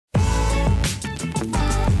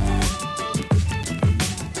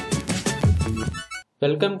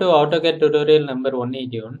Welcome to AutoCAD tutorial number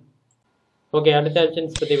 181. Okay, அடுத்த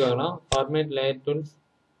options பத்தி பார்க்கலாம். Format layer tools.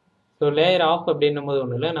 So layer off அப்படின்னும்போது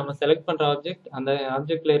ஒன்றும் இல்லை, நம்ம செலக்ட் பண்ணுற ஆப்ஜெக்ட் அந்த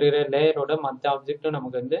ஆப்ஜெக்டில் இருக்கிற லேயரோட மற்ற ஆப்ஜெக்ட்டும்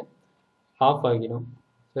நமக்கு வந்து ஆஃப் ஆகிடும்.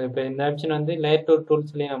 ஸோ இப்போ இந்த ஆப்ஷன் வந்து லேயர் டூ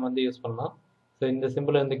டூல்ஸ்லேயும் நம்ம வந்து யூஸ் பண்ணலாம். ஸோ இந்த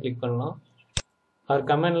சிம்பிளை வந்து கிளிக் பண்ணலாம். அவர்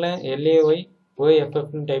கமெண்டில்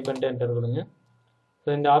LAYOFFன்னு டைப் பண்ணிட்டு என்டர் கொடுங்க. ஸோ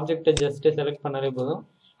இந்த ஆப்ஜெக்டை ஜஸ்ட்டு செலக்ட் பண்ணாலே போதும்,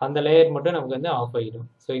 அந்த லேயர் மட்டும் நமக்கு வந்து ஆஃப் ஆகிடும்.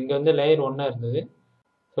 ஸோ இங்கே வந்து லேயர் 1 இருந்தது.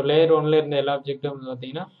 ஸோ லேயர் 1ல இருந்த எல்லா ஆப்ஜெக்ட்டும் வந்து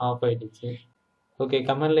பார்த்தீங்கன்னா ஆஃப் ஆகிடுச்சு. ஓகே,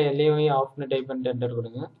 கமெண்டில் LAY ஆஃப்னு டைப் பண்ணிட்டு என்டர்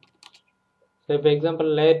கொடுங்க. ஸோ இப்போ எக்ஸாம்பிள்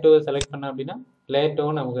லேயர் 2 செலக்ட் பண்ண அப்படின்னா லேயர் 2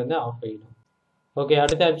 நமக்கு வந்து ஆஃப் ஆகிடும். ஓகே,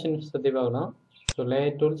 அடுத்த ஆப்ஷன்ஸ் பற்றி பார்க்கலாம். So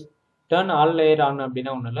layer tools turn all layer on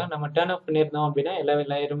அப்படின்னா ஒன்றும் இல்லை, நம்ம டர்ன் ஆஃப் பண்ணியிருந்தோம் அப்படின்னா எல்லா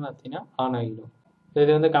லேயரும் பார்த்தீங்கன்னா ஆன் ஆகிடும். ஸோ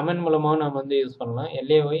இது வந்து கமெண்ட் மூலமாக நம்ம வந்து யூஸ் பண்ணலாம்.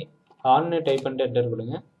 LAY ஆன்னு டைப் பண்ணிட்டு என்டர்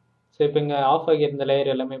கொடுங்க. ஸோ இப்போ இங்கே ஆஃப் ஆகியிருந்த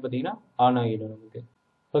லேயர் எல்லாமே பார்த்தீங்கன்னா ஆன் ஆகிடும் நமக்கு.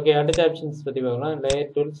 ஓகே, அடுத்த ஆப்ஷன்ஸ் பற்றி பார்க்கலாம்.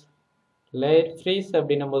 லேயர் டூல்ஸ் லேயர் ஃப்ரீஸ்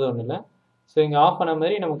அப்படின்னும் போது ஒன்றும் இல்லை. ஸோ இங்கே ஆஃப் பண்ண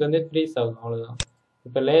மாதிரி நமக்கு வந்து ஃப்ரீஸ் ஆகும், அவ்வளோதான்.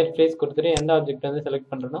 இப்போ லேயர் ஃப்ரீஸ் கொடுத்துட்டு எந்த ஆப்ஜெக்ட் வந்து செலக்ட்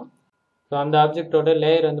பண்ணுறோன்னா ஸோ அந்த ஆப்ஜெக்டோட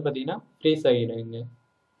லேயர் வந்து பார்த்தீங்கன்னா ஃப்ரீஸ் ஆகிடும் இங்கே.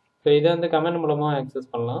 ஸோ இதை வந்து கமெண்ட் மூலமாக ஆக்சஸ்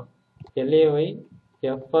பண்ணலாம்.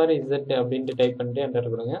 LAYFRZ அப்படின்ட்டு டைப் பண்ணிட்டு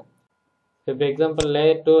என்டர் கொடுங்க. ஸோ இப்போ எக்ஸாம்பிள்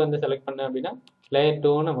லேயர் 2 வந்து செலக்ட் பண்ணேன் அப்படின்னா லேயர்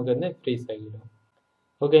 2 நமக்கு வந்து ஃப்ரீஸ் ஆகிடும்.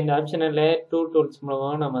 ஓகே, இந்த ஆப்ஷனை லேயர் 2 டூல்ஸ்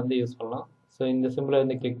மூலமாக நம்ம வந்து யூஸ் பண்ணலாம். ஸோ இந்த சிம்பிளை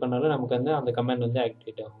வந்து கிளிக் பண்ணாலும் நமக்கு வந்து அந்த கமெண்ட் வந்து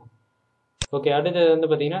ஆக்டிவேட் ஆகும். ஓகே, அடுத்தது வந்து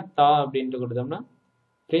பார்த்தீங்கன்னா தா அப்படின்ட்டு கொடுத்தோம்னா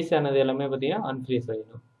ஃப்ரீஸ் ஆனது எல்லாமே பார்த்தீங்கன்னா அன்ஃப்ரீஸ்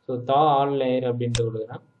ஆகிடும். ஸோ தா ஆல் லேயர் அப்படின்ட்டு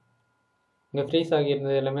கொடுக்குறேன். இங்கே ஃப்ரீஸ்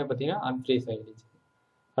ஆகியிருந்தது எல்லாமே பார்த்தீங்கன்னா அன்ஃப்ரீஸ் ஆகிடுச்சு.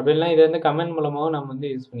 அப்படிலாம் இதை வந்து கமெண்ட் மூலமாகவும் நம்ம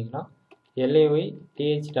வந்து யூஸ் பண்ணிக்கலாம்.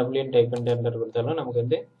 LAYTHW டைப் பண்ணிட்டு என்டர் கொடுத்தாலும் நமக்கு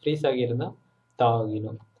வந்து ஃப்ரீஸ் ஆகியிருந்தால் தா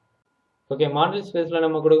ஆகிடும். ஓகே, மாடல் ஸ்பேஸில்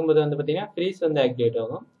நம்ம கொடுக்கும்போது வந்து பார்த்தீங்கன்னா ஃப்ரீஸ் வந்து ஆக்டிவேட்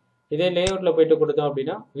ஆகும். இதே லேஅவுட்டில் போய்ட்டு கொடுத்தோம்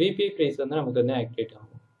அப்படின்னா விபி ஃப்ரீஸ் வந்து நமக்கு வந்து ஆக்டிவேட்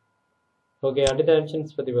ஆகும். ஓகே, அடுத்த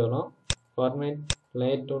ஆப்ஷன்ஸ் பற்றி பார்க்கலாம். Format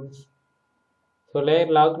layer tools. So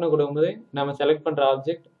layer லாக்னு கொடுக்கும்போது நம்ம செலக்ட் பண்ணுற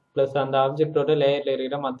ஆப்ஜெக்ட் ப்ளஸ் அந்த ஆப்ஜெக்டோட லேயரில்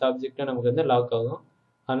இருக்கிற மற்ற ஆப்ஜெக்ட்டும் நமக்கு வந்து லாக் ஆகும்.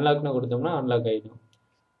 அன்லாக்னு கொடுத்தோம்னா அன்லாக் ஆகிடும்.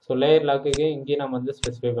 ஸோ லேயர் லாக்குக்கு இங்கேயும் நம்ம வந்து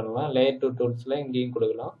ஸ்பெசிஃபை பண்ணலாம். லேயர் 2 டூல்ஸில் இங்கேயும்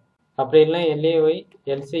கொடுக்கலாம். அப்படி இல்லை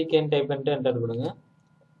LAYLCKன்னு டைப் பண்ணிட்டு என்டர் கொடுங்க.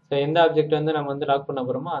 ஸோ எந்த ஆப்ஜெக்ட் வந்து நம்ம வந்து லாக் பண்ண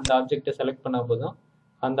போகிறோமோ அந்த ஆப்ஜெக்டை செலக்ட் பண்ணால் போதும்,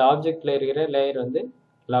 அந்த ஆப்ஜெக்டில் இருக்கிற லேயர் வந்து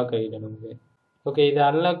லாக் ஆகிடும் நமக்கு. ஓகே, இதை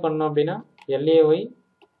அன்லாக் பண்ணோம் அப்படின்னா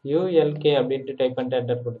LAYULK அப்படின்ட்டு டைப் பண்ணிட்டு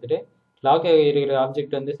என்டர் கொடுத்துட்டு லாக் ஆகி இருக்கிற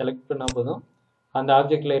ஆப்ஜெக்ட் வந்து செலக்ட் பண்ணால் போதும், அந்த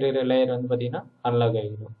ஆப்ஜெக்டில் இருக்கிற லேயர் வந்து பார்த்தீங்கன்னா அன்லாக்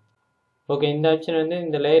ஆகிடும். ஓகே, இந்த ஆப்ஷன் வந்து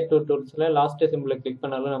இந்த லேயர் 2 டூல்ஸில் லாஸ்ட்டு சிம்பிளை கிளிக்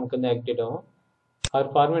பண்ணாலும் நமக்கு வந்து ஆக்டிவேட் ஆகும்.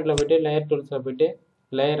 அவர் ஃபார்மேட்டில் போய்ட்டு லேயர் டூல்ஸில் போய்ட்டு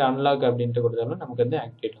லேயர் அன்லாக் அப்படின்ட்டு கொடுத்தாலும் நமக்கு வந்து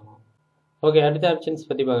ஆக்டிவேட் ஆகும். ஓகே, அடுத்த ஆப்ஷன்ஸ்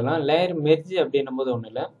பற்றி பார்க்கலாம். லேயர் மெர்ஜ் அப்படின்னும் போது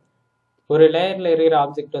ஒன்றும் இல்லை, ஒரு லேயரில் இருக்கிற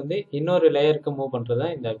ஆப்ஜெக்ட் வந்து இன்னொரு லேயருக்கு மூவ் பண்ணுறது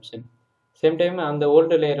தான் இந்த ஆப்ஷன். சேம் டைம் அந்த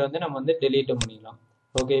ஓல்டு லேயர் வந்து நம்ம வந்து டெலீட்டும் பண்ணிக்கலாம்.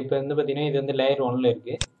 ஓகே, இப்போ வந்து பார்த்தீங்கன்னா இது வந்து லேயர் 1ல்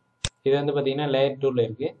இருக்குது, இது வந்து பார்த்தீங்கன்னா லேயர் 2ல்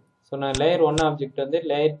இருக்குது. ஸோ நான் லேயர் 1 ஆப்ஜெக்ட் வந்து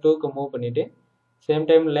லேயர் 2க்கு மூவ் பண்ணிவிட்டு சேம்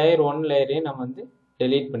டைம் லேயர் 1 லேயரையும் நம்ம வந்து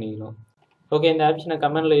டெலீட் பண்ணிக்கலாம். ஓகே, இந்த ஆப்ஷனை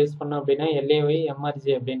கமெண்டில் யூஸ் பண்ணோம் அப்படின்னா LAYMRG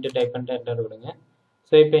அப்படின்ட்டு டைப் பண்ணிட்டு என்டர் கொடுங்க.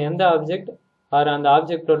 ஸோ இப்போ எந்த ஆப்ஜெக்ட் அந்த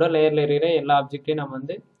ஆப்ஜெக்டோட லேயரில் இருக்கிற எல்லா ஆப்ஜெக்டையும் நம்ம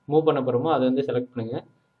வந்து மூவ் பண்ண போகிறோமோ அதை வந்து செலக்ட் பண்ணுங்கள்.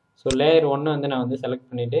 ஸோ லேயர் 1 வந்து நான் வந்து செலக்ட்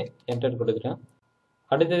பண்ணிவிட்டு என்டர் கொடுத்துட்டேன்.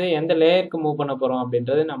 அடுத்தது எந்த லேயருக்கு மூவ் பண்ண போகிறோம்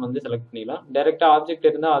அப்படின்றது நம்ம வந்து செலக்ட் பண்ணிக்கலாம். டேரெக்டாக ஆப்ஜெக்ட்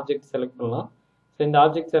இருந்தால் ஆப்ஜெக்ட் செலக்ட் பண்ணலாம். ஸோ இந்த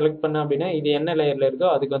ஆப்ஜெக்ட் செலக்ட் பண்ண அப்படின்னா இது என்ன லேயரில் இருக்கோ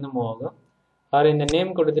அதுக்கு வந்து மூவ் ஆகும். அவர் இந்த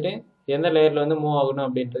நேம் கொடுத்துட்டு எந்த லேயரில் வந்து மூவ் ஆகணும்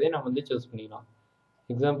அப்படின்றதையும் நம்ம வந்து சூஸ் பண்ணிக்கலாம்.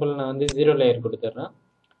 எக்ஸாம்பிள் நான் வந்து 0 லேயர் கொடுத்துட்றேன்.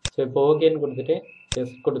 ஸோ இப்போ ஓகேன்னு கொடுத்துட்டு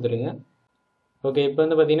எஸ் கொடுத்துருங்க. ஓகே, இப்போ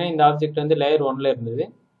வந்து பார்த்தீங்கன்னா இந்த ஆப்ஜெக்ட் வந்து லேயர் 1ல் இருந்தது,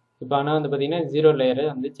 இப்போ ஆனால் வந்து பார்த்தீங்கன்னா 0 லேயரு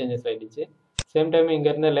வந்து சேஞ்சஸ் ஆகிடுச்சு. சேம் டைம் இங்கே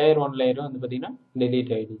இருந்த லேயர் 1 லேயரும் வந்து பார்த்தீங்கன்னா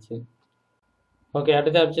டெலீட் ஆகிடுச்சு. ஓகே,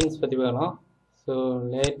 அடுத்த ஆப்ஷன்ஸ் பற்றி பார்க்கலாம். So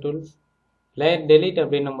layer tools layer delete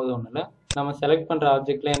அப்படின்னும் போது ஒன்றும் இல்லை, நம்ம செலக்ட் பண்ணுற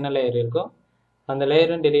ஆப்ஜெக்டில் என்ன லேயர் இருக்கோ அந்த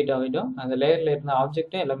லேயரும் டெலீட் ஆகிடும், அந்த லேயரில் இருந்த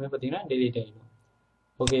ஆப்ஜெக்ட்டும் எல்லாமே பார்த்தீங்கன்னா டெலீட் ஆகிடும்.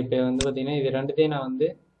 ஓகே, இப்போ வந்து பார்த்தீங்கன்னா இது ரெண்டுத்தையும் நான் வந்து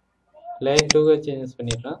லேயர் 2க்கு சேஞ்சஸ்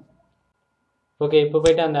பண்ணிடுறேன். ஓகே, இப்போ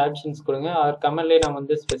போய்ட்டு அந்த ஆப்ஷன்ஸ் கொடுங்க. அவர் கமெண்ட்லேயே நம்ம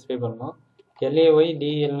வந்து ஸ்பெசிஃபை பண்ணணும்.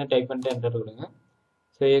 LAYDELன்னு டைப் பண்ணிட்டு என்டர் கொடுங்க.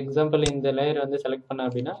 ஸோ எக்ஸாம்பிள் இந்த லேயர் வந்து செலக்ட் பண்ண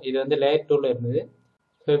அப்படின்னா இது வந்து லேயர் 2ல் இருந்தது.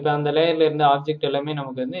 ஸோ இப்போ அந்த லேயரில் இருந்த ஆப்ஜெக்ட் எல்லாமே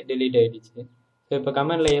நமக்கு வந்து டெலீட் ஆகிடுச்சு. ஸோ இப்போ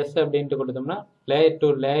கமெண்டில் எஸ் அப்படின்ட்டு கொடுத்தோம்னா லேயர் 2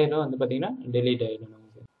 லேயரும் வந்து பார்த்தீங்கன்னா டெலீட் ஆகிடும்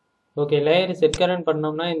நமக்கு. ஓகே, லேயர் செட் கரண்ட்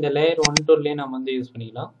பண்ணோம்னா இந்த லேயர் 1 டூல்லேயே நம்ம வந்து யூஸ்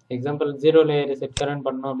பண்ணிக்கலாம். எக்ஸாம்பிள் 0 லேயர் செட் கரண்ட்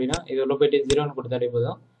பண்ணோம் அப்படின்னா இது உள்ள போய்ட்டு 0ன்னு கொடுத்தாலே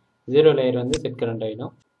போதும், 0 லேயர் வந்து செட் கரண்ட்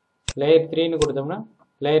ஆகிடும். லேயர் 3ன்னு கொடுத்தோம்னா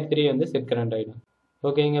லேயர் 3 வந்து செட் கரண்ட் ஆகிடும்.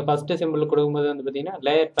 ஓகே, இங்கே ஃபஸ்ட்டு சிம்பிள் கொடுக்கும்போது வந்து பார்த்தீங்கன்னா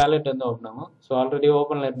லேயர் பேலட் வந்து ஓப்பன் ஆகும். ஸோ ஆல்ரெடி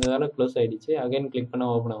ஓப்பனில் இருந்ததால் க்ளோஸ் ஆகிடுச்சு, அகைன் கிளிக் பண்ண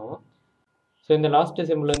ஓப்பன் ஆகும். ஸோ இந்த லாஸ்ட்டு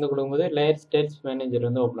சிம்பிள் வந்து கொடுக்கும்போது லேயர் ஸ்டேட்ஸ் மேனேஜர்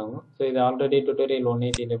வந்து ஓப்பன் ஆகும். ஸோ இது ஆல்ரெடி டுட்டோரியல்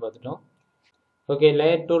 180ல் பார்த்துட்டோம். ஓகே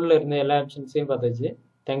லேயர் டூலில் இருந்த எல்லா ஆப்ஷன்ஸையும் பார்த்தாச்சு.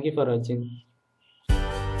 தேங்க்யூ ஃபார் வாட்சிங்.